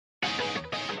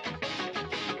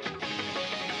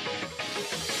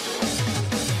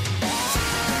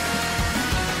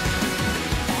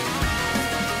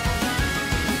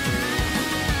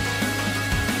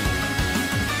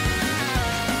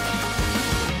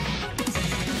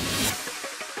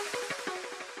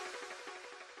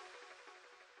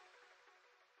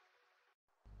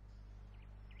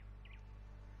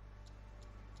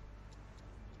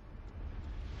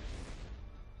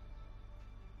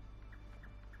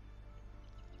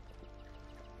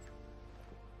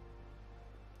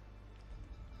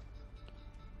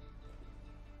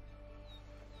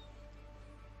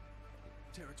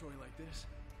Territory like this,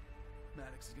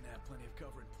 Maddox is gonna have plenty of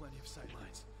cover and plenty of sight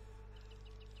lines.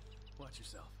 Watch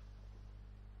yourself.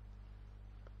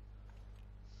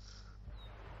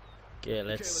 Okay,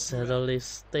 let's settle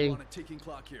this thing. On a ticking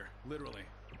clock here, literally.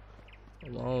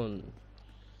 Come on.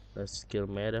 Let's kill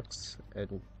Maddox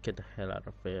and get the hell out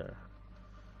of here.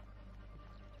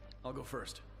 I'll go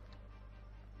first.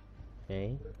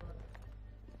 Okay.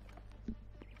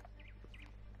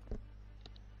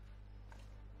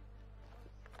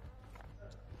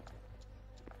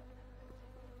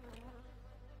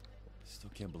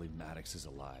 Still can't believe Maddox is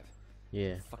alive.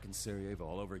 Yeah. Fucking Sarajevo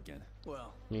all over again.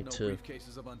 Well, Me no too.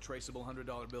 briefcases of untraceable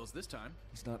 $100 bills this time.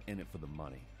 He's not in it for the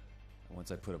money. And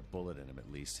once I put a bullet in him at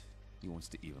least, he wants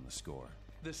to even the score.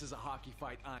 This is a hockey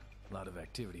fight on. A lot of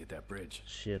activity at that bridge.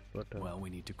 Shit, what the... Well, we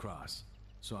need to cross.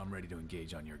 So I'm ready to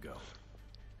engage on your go.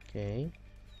 Okay.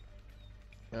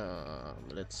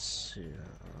 Let's see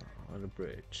on the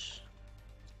bridge.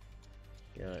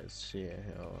 Yeah, let's see.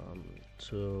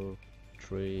 2,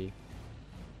 3.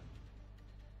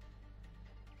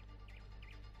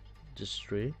 Just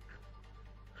 3.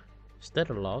 Is that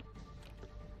a lot?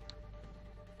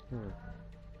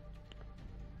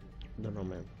 Don't know,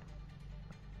 man.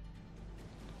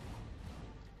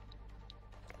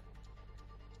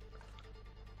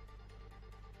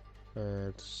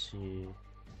 Let's see.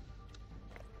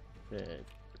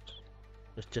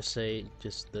 Let's just say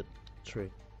just the 3.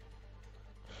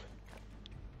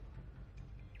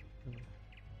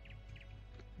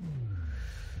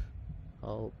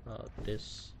 How about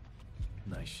this?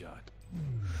 Nice shot.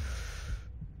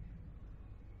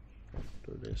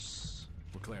 Do this.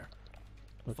 We're clear.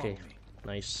 Okay, Follow me.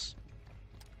 nice.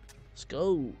 Let's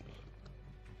go.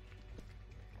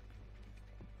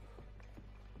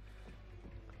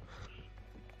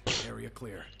 Area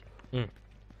clear.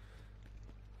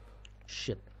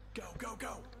 Shit. Go, go,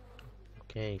 go.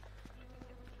 Okay.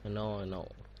 I know.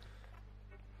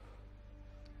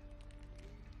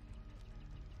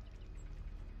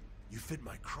 You fit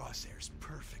my crosshairs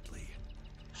perfectly.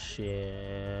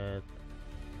 Shit.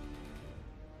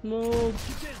 Move.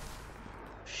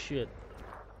 Shit.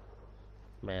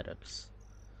 Maddox.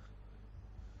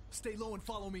 Stay low and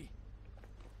follow me.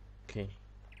 Okay.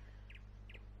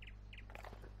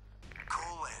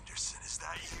 Cole Anderson, is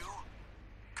that you?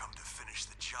 Come to finish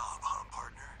the job, huh,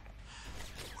 partner?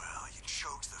 Well, you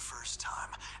choked the first time,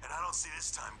 and I don't see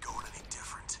this time going any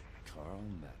different. Carl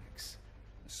Maddox.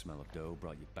 The smell of dough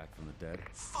brought you back from the dead?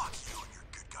 Fuck you and your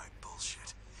good guy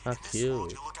bullshit. Fuck In this you.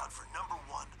 world, you look out for number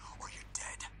 1, or you're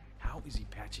dead. How is he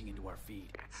patching into our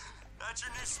feed? That's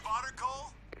your new spotter,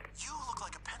 Cole? You look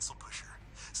like a pencil pusher.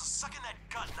 So suck in that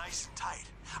gut nice and tight.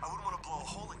 I wouldn't want to blow a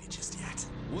hole in you just yet.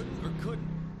 Wouldn't or couldn't?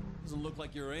 Doesn't look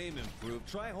like your aim improved.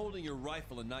 Try holding your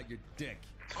rifle and not your dick.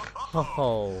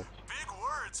 Oh. Big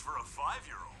words for a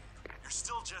 5-year-old. You're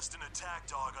still just an attack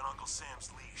dog on Uncle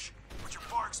Sam's leash, but your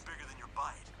bark's bigger than your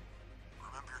bite.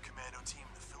 Remember your commando team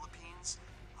in the Philippines?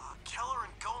 Keller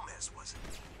and Gomez, was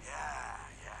it? Yeah,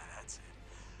 that's it.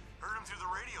 Heard him through the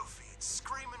radio feed,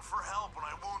 screaming for help when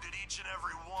I wounded each and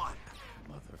every one.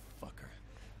 Motherfucker.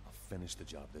 I'll finish the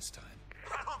job this time.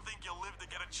 I don't think you'll live to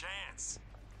get a chance.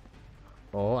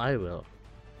 Oh, I will.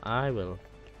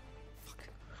 Fuck.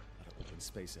 Got open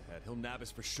space ahead. He'll nab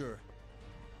us for sure.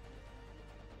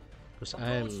 Because I'm I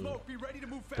throwing am smoke. Be ready to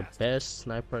move the fast. best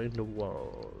sniper in the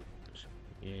world.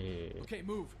 Yeah. Okay,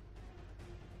 move.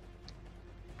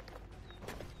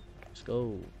 Let's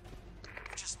go.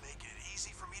 Just make it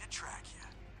easy for me to track you.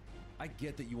 I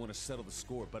get that you want to settle the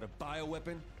score, but a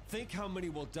bioweapon? Think how many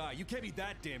will die. You can't be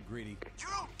that damn greedy. You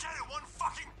don't get it one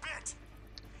fucking bit!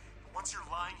 Once you're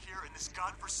lying here in this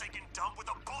godforsaken dump with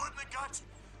a bullet in the gut,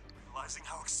 realizing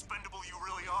how expendable you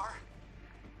really are,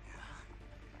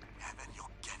 yeah, then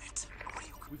you'll get it. What do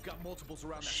you... We've got multiples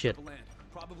around that Shit. strip of land.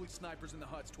 Probably snipers in the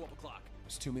huts. 12 o'clock.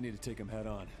 There's too many to take him head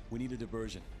on. We need a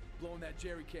diversion. Blowing that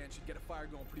jerry can should get a fire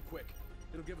going pretty quick.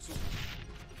 It'll give us a...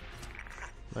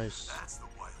 Nice. That's the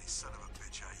wily son of a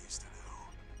bitch I used to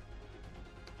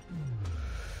know.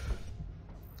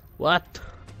 What?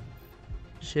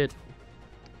 Shit.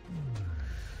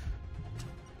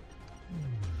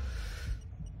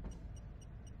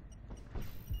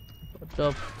 What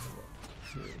the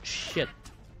shit?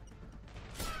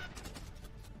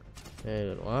 Okay,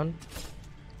 good one.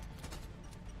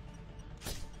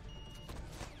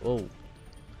 Oh.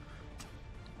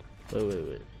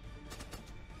 Wait.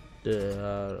 There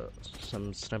are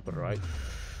some sniper, right?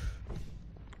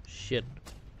 Shit.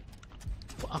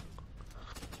 Fuck.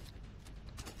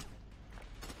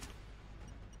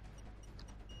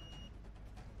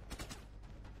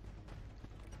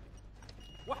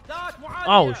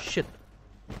 Oh shit.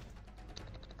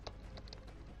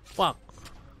 fuck.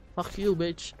 Fuck you,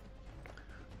 bitch.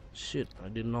 Shit, I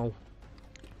didn't know.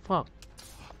 Fuck.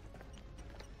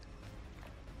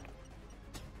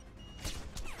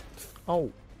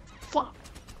 Oh, fuck.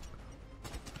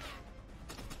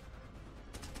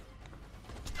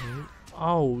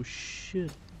 Oh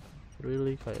shit.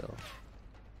 Really, Kyle?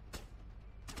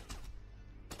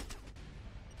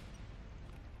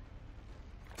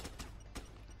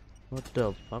 What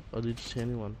the fuck? I didn't see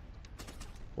anyone.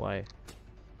 Why?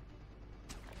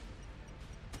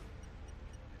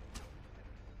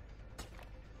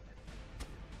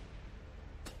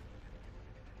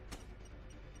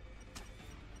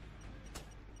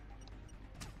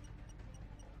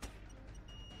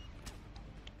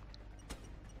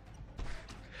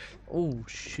 Oh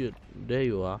shit, there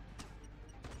you are.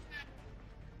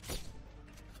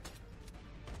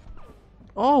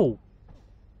 Oh!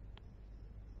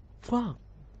 Fuck.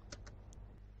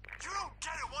 You don't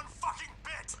get it one fucking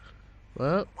bit!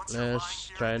 Well, Once you're lying let's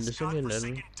here try in this this again then.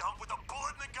 godforsaken dump with a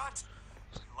bullet in the gut,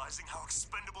 realizing how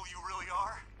expendable you really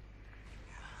are,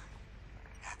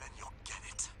 yeah, then you'll get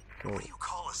it. Oh. What do you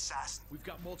call assassins? We've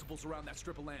got multiples around that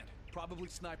strip of land. Probably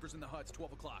snipers in the huts,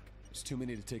 12 o'clock. There's too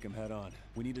many to take them head on.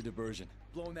 We need a diversion.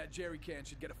 Blowing that jerry can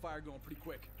should get a fire going pretty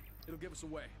quick. It'll give us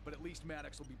away, but at least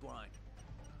Maddox will be blind.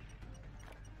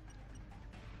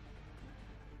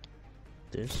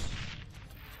 This.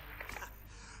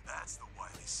 That's the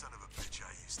wily son of a bitch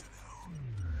I used to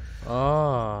know.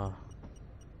 Ah.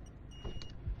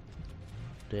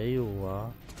 There you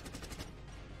are.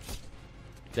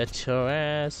 Get your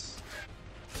ass.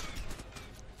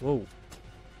 Whoa.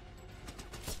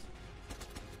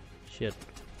 Shit.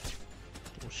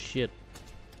 Oh shit.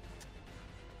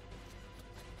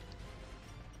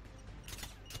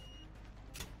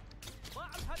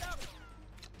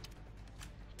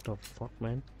 The fuck,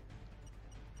 man?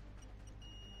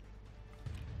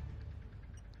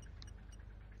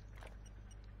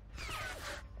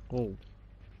 Oh.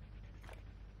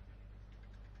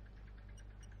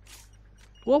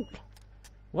 Whoa.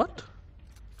 What?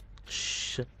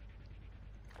 Shit.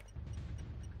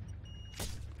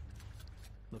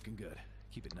 Looking good.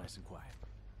 Keep it nice and quiet.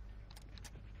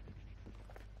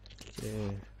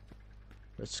 Okay.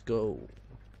 Let's go.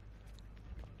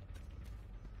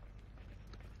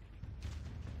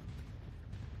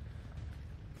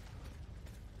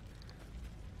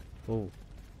 Oh,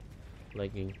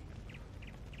 lagging.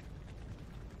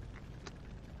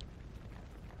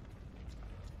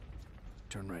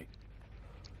 Turn right.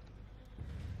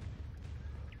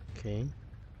 Okay.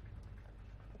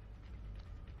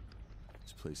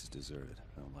 This place is deserted.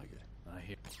 I don't like it. I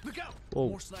hear. Look out! Whoa.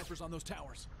 More snipers on those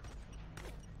towers.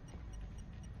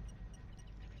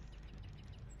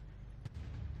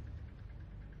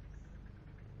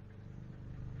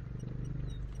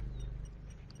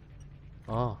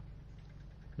 Ah,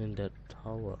 in that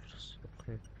towers.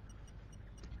 Okay.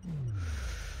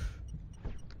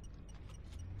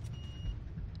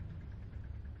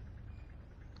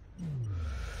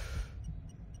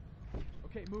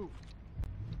 Okay, move.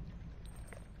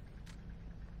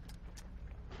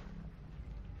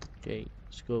 Okay,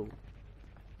 let's go.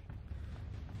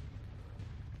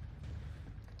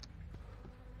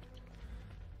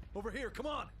 Over here, come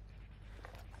on!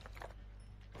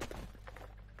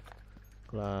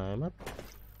 Climb up.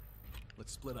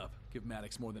 Let's split up. Give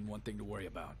Maddox more than one thing to worry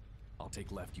about. I'll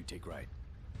take left, you take right.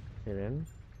 Okay then.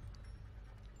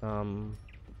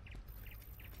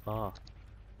 Ah,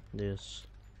 this.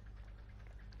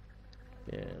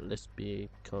 Yeah, let's be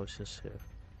cautious here.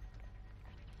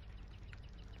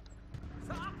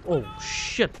 Oh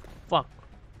shit! Fuck!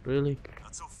 Really?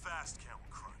 Not so fast, Camel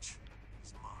Crunch.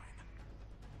 He's mine.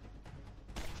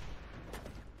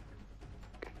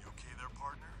 You okay there,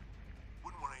 partner?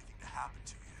 Wouldn't want anything to happen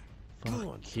to you. Go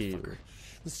on, Fuck you. fucker.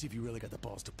 Let's see if you really got the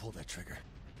balls to pull that trigger.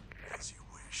 As you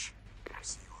wish.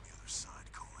 See you on the other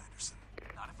side, Cole Anderson.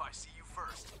 Not if I see you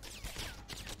first.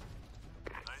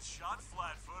 Nice shot,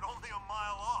 Flatfoot. Only a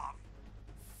mile off.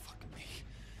 Fuck me.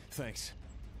 Thanks.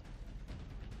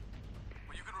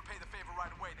 Well, you can repay the favor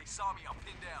right away. They saw me. I'm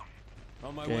pinned down.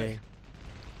 On my Okay. way.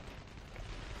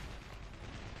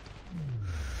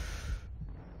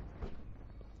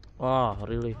 Ah,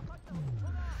 really?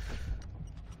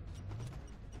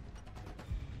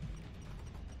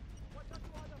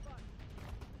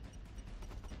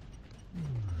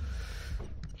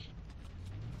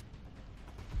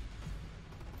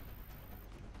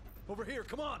 Over here,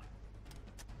 come on!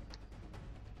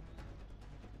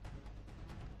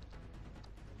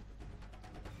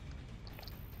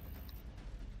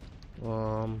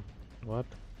 What?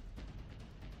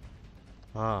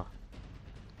 Ah.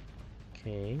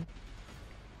 Okay.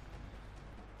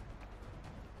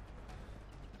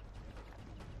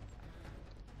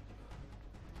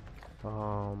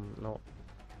 No.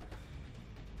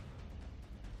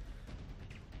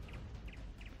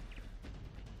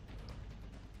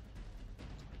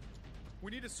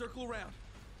 We need to circle around.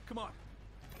 Come on.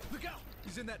 Look out!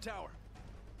 He's in that tower.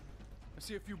 I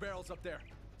see a few barrels up there.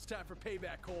 It's time for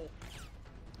payback, Cole.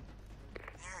 There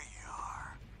you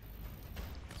are.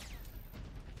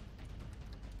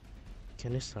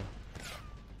 Canister.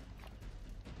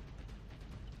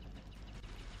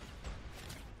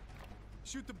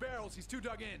 Shoot the barrels. He's too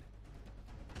dug in.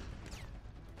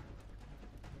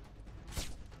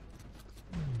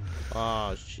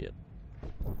 Ah, shit.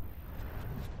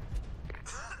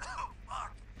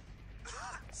 Fuck.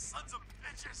 Sons of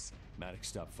bitches. Maddox,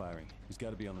 stop firing. He's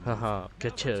got to be on the move. Haha,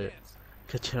 Now's our chance.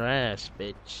 get your ass,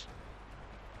 bitch.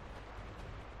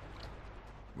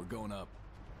 We're going up.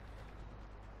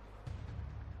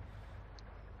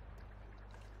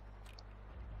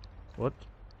 What?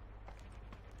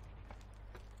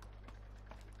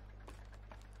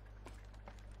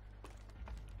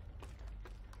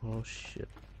 Oh shit.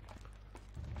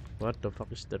 What the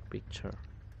fuck is that picture?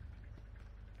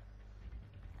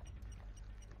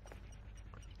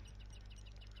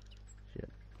 Shit.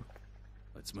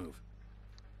 Let's move.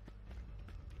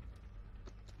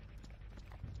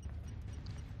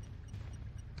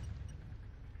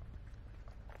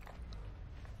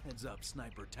 Heads up,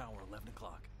 sniper tower, 11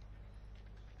 o'clock.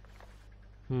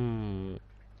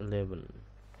 11.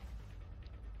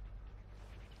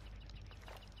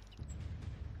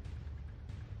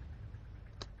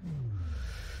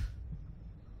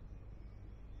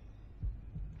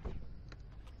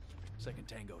 Second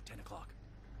tango, 10 o'clock.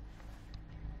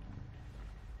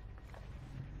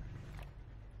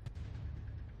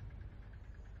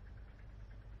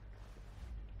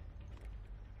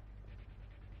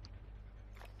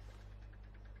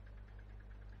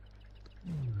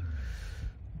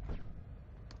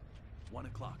 One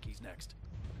o'clock, he's next.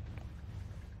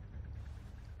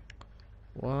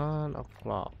 1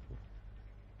 o'clock.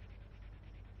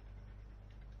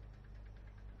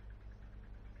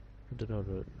 I don't know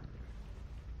the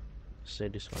say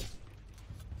this one.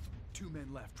 2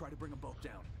 men left. Try to bring them both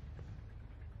down.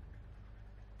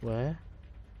 Where?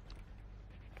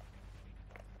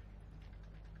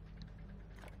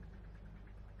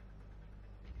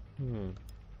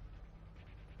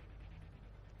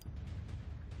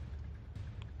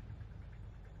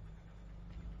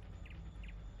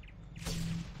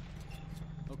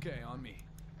 Okay, on me.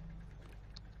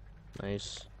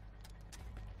 Nice.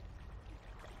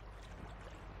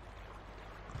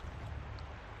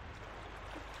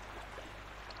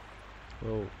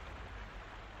 Whoa.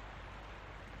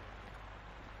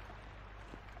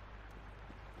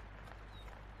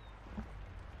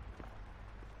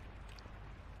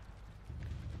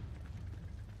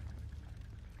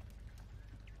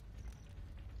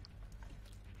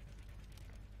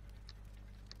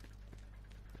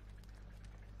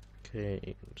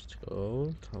 Okay, let's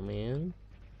go. Come in.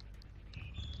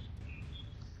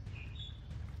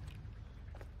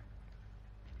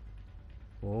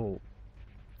 Whoa.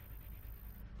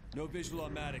 No visual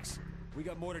on Maddox. We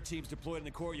got mortar teams deployed in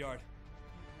the courtyard.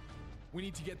 We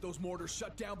need to get those mortars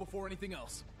shut down before anything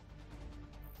else.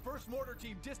 First mortar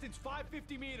team, distance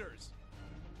 550 meters.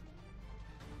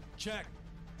 Check.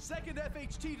 Second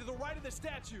FHT to the right of the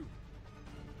statue.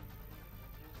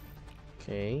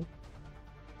 Okay.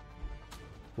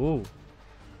 Whoa.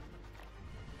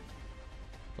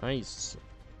 Nice.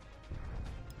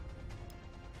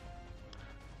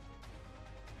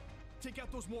 Take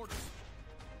out those mortars.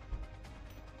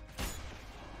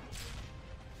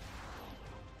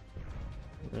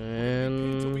 Until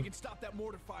we And can stop that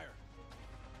mortar fire.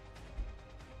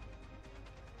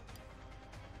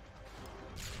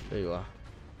 there you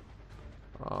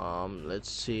are. Let's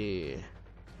see.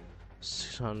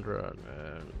 600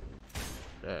 and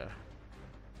there.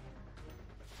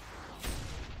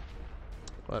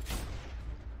 What?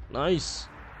 Nice.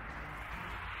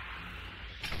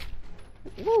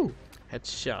 Woo!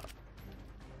 Headshot.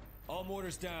 All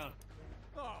mortars down.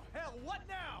 Oh, hell, what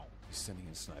now? He's sending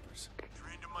in snipers.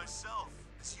 Trained him myself,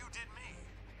 as you did me.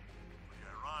 Pretty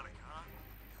ironic, huh?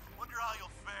 Wonder how you'll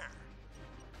fare.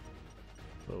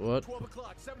 What? 12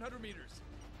 o'clock, 700 meters.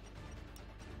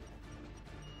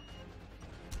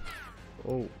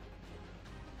 Oh.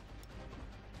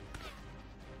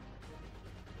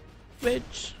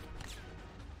 Bitch.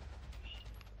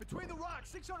 Between the rocks,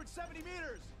 670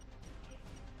 meters.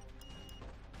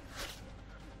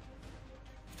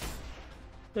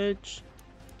 Bitch.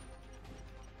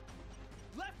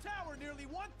 Left tower, nearly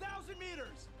 1,000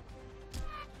 meters.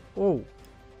 Whoa.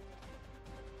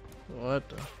 What?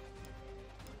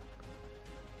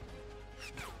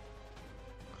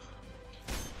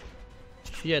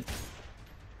 Shit.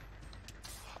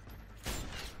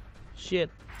 Shit.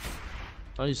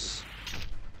 Nice.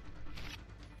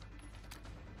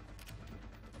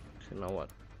 Okay, now what?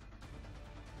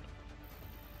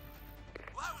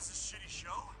 Well, that was a shitty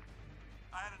show.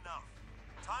 I had enough.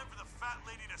 Time for the fat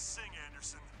lady to sing,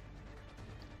 Anderson.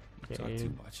 Talk Okay.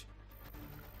 too much.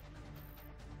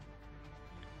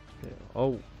 Okay.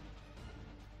 Oh.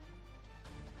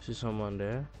 See someone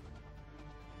there?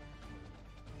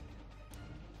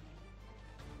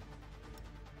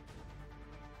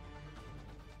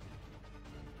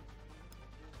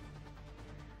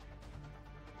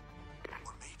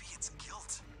 Or maybe it's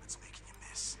guilt that's making you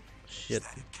miss. Shit. Is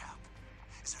that it, Cap?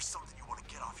 Is there something you want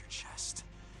to get off your chest?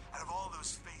 Out of all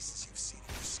those faces you've seen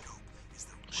in your scope, is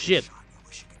there one Shit. shot you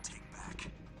wish you could take back?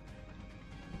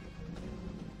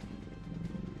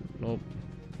 Nope.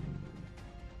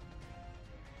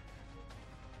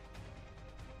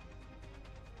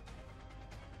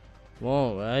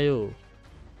 Whoa, where are you?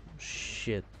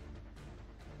 Shit.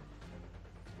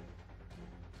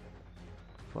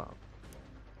 Fuck.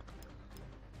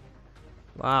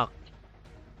 Fuck.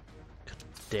 God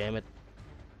damn it.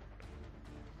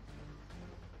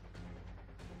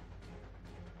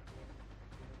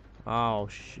 Oh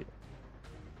shit.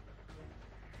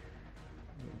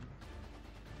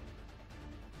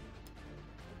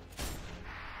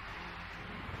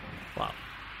 Fuck.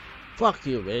 Fuck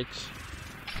you, bitch.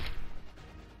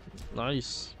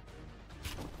 Nice.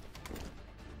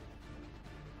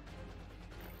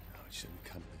 No, it shouldn't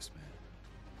come to this, man.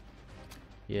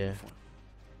 Yeah.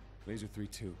 Laser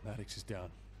 3-2. Maddox is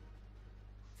down.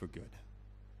 For good.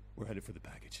 We're headed for the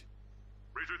package.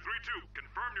 Razor 3-2,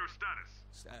 confirm your status.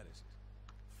 Status.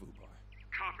 Fubar.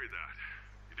 Copy that.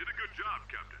 You did a good job,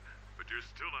 Captain, but you're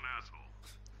still an asshole.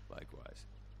 Likewise.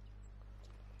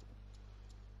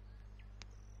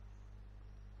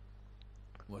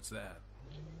 What's that?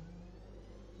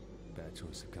 Bad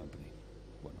choice of company.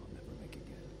 One I'll never make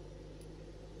again.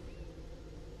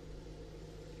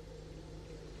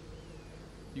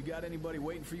 You got anybody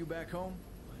waiting for you back home?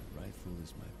 My rifle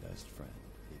is my best friend.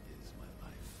 It is my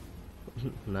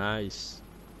life. Nice.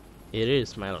 It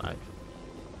is my life.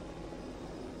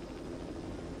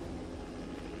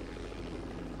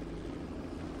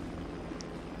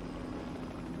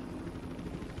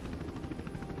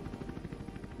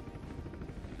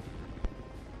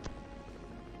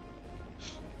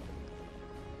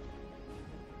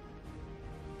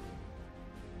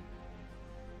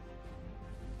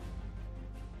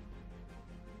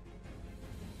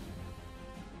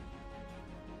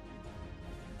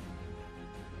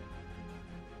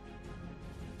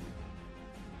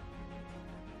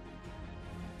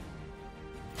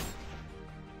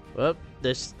 Well,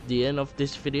 that's the end of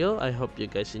this video. I hope you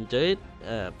guys enjoyed.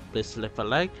 Please leave a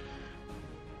like,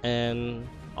 and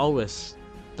always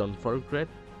don't forget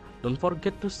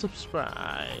to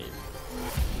subscribe.